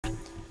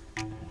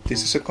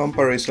This is a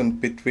comparison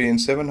between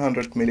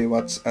 700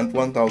 mW and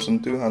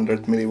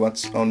 1200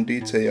 mW on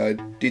DJI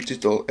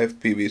Digital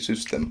FPV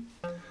System.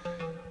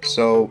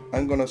 So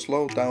I'm gonna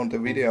slow down the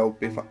video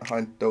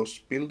behind those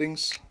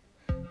buildings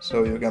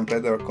so you can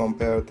better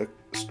compare the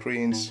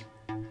screens.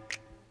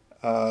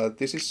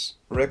 This is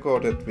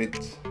recorded with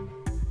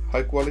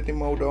high quality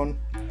mode on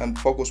and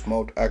focus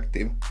mode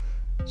active,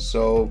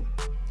 so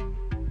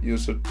you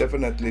should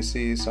definitely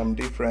see some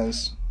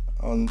difference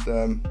on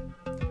the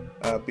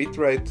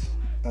bitrate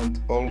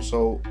and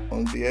also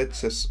on the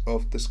edges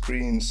of the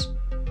screens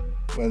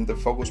when the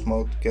focus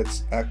mode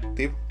gets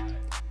active.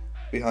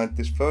 Behind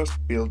this first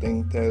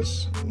building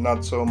there's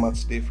not so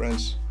much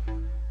difference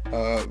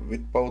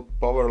with both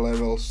power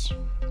levels.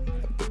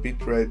 The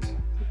bitrate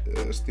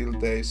still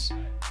stays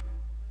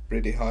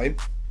pretty high.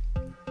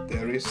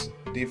 There is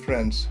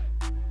difference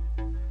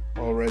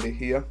already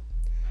here,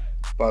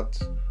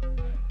 but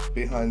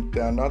behind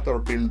the another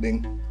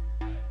building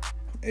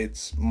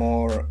it's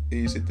more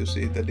easy to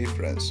see the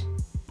difference.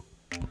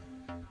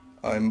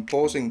 I'm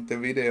pausing the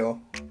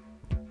video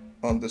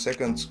on the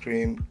second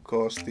screen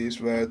because these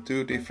were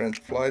two different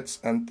flights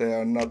and they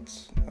are not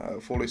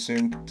fully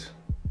synced,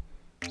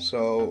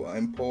 so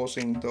I'm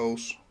pausing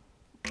those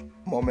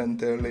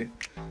momentarily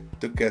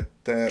to get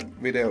the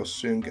videos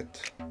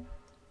synced.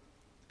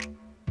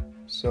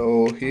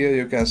 So here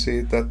you can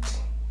see that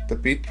the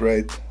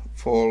bitrate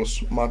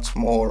falls much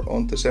more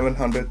on the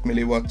 700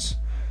 mW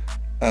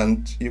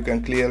and you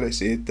can clearly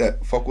see the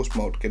focus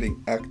mode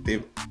getting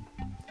active.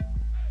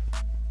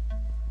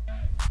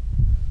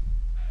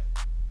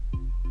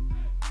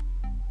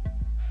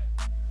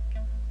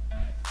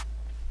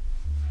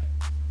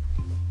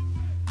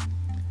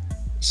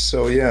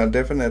 So yeah,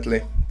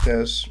 definitely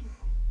there's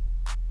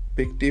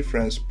big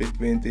difference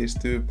between these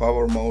two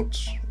power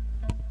modes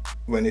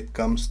when it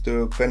comes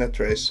to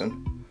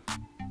penetration.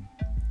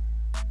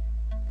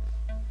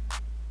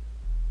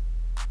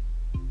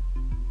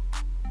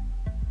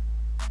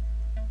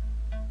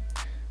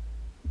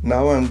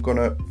 Now I'm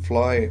gonna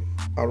fly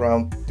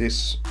around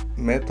this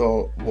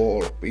metal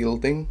wall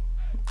building,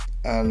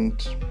 and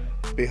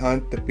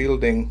behind the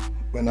building,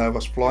 when I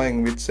was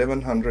flying with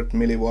 700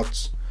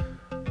 mW,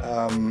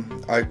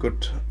 I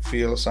could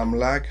feel some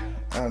lag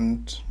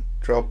and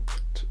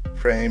dropped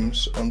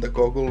frames on the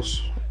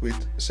goggles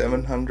with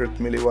 700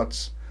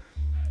 mW,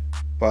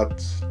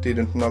 but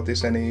didn't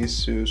notice any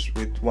issues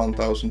with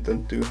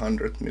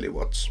 1200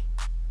 mW.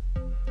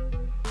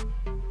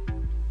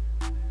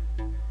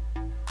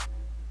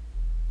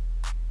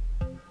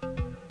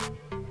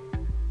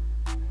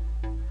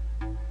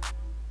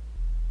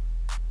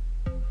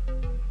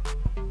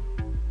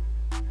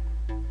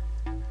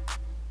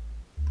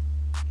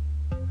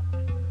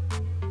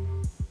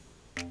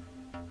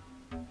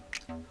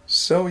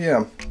 So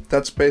yeah,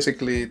 that's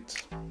basically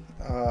it.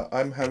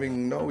 I'm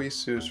having no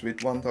issues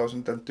with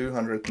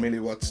 1200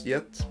 mW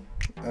yet,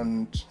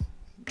 and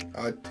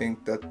I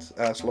think that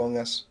as long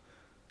as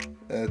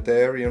the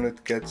air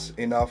unit gets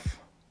enough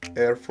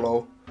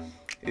airflow,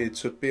 it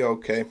should be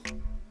okay.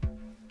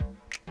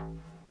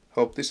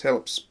 Hope this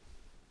helps.